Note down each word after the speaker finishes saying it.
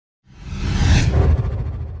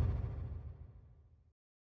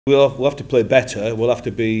We'll have to play better. We'll have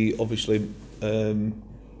to be obviously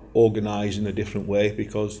organised in a different way,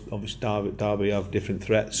 because obviously Derby have different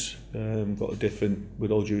threats, got a different, with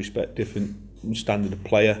all due respect, different standard of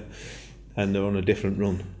player, and they're on a different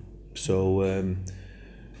run. So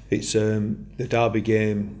it's the Derby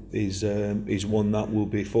game is one that we'll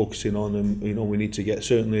be focusing on, and we need to get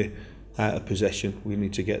certainly out of possession. We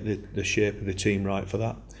need to get the shape of the team right for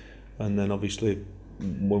that, and then obviously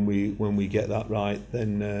when we get that right,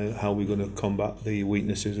 then how we're going to combat the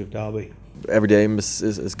weaknesses of Derby. Every game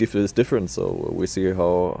is gifted is different, so we see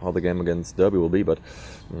how the game against Derby will be. But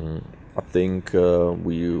I think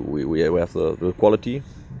we have the quality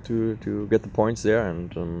to get the points there,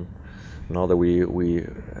 and now that we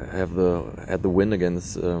have the win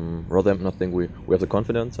against Rotherham, I think we have the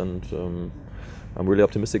confidence, and I'm really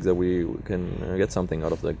optimistic that we can get something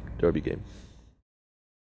out of the Derby game.